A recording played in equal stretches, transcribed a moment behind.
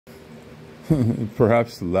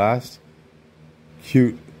Perhaps the last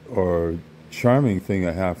cute or charming thing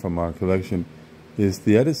I have from our collection is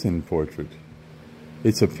the Edison portrait.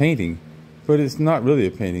 It's a painting, but it's not really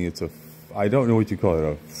a painting. I don't know what you call it,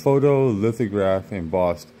 a photo lithograph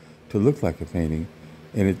embossed to look like a painting,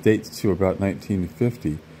 and it dates to about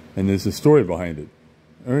 1950, and there's a story behind it.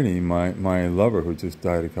 Ernie, my lover, who just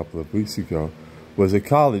died a couple of weeks ago, was a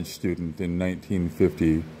college student in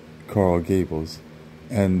 1950, Coral Gables,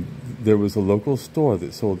 and there was a local store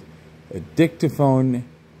that sold a dictaphone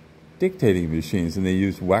dictating machines, and they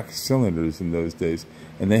used wax cylinders in those days,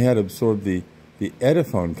 and they had absorbed the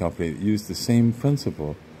Edison company that used the same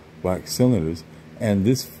principle, wax cylinders, and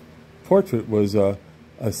this portrait was a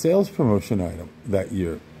sales promotion item that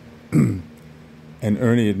year. And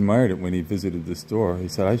Ernie admired it when he visited the store. He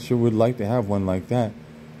said, "I sure would like to have one like that."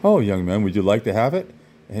 "Oh, young man, would you like to have it?"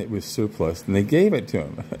 And it was surplus, and they gave it to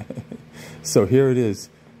him. So here it is,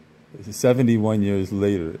 71 years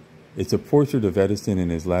later. It's a portrait of Edison in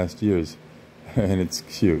his last years, and it's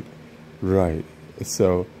cute. Right.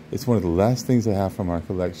 So it's one of the last things I have from our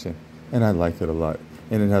collection, and I like it a lot.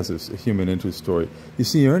 And it has a human interest story. You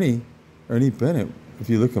see, Ernie Bennett, if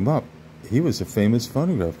you look him up, he was a famous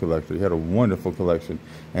phonograph collector. He had a wonderful collection,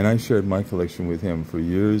 and I shared my collection with him for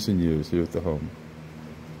years and years here at the home.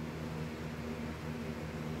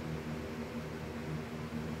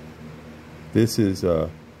 This is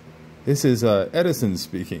Edison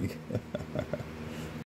speaking.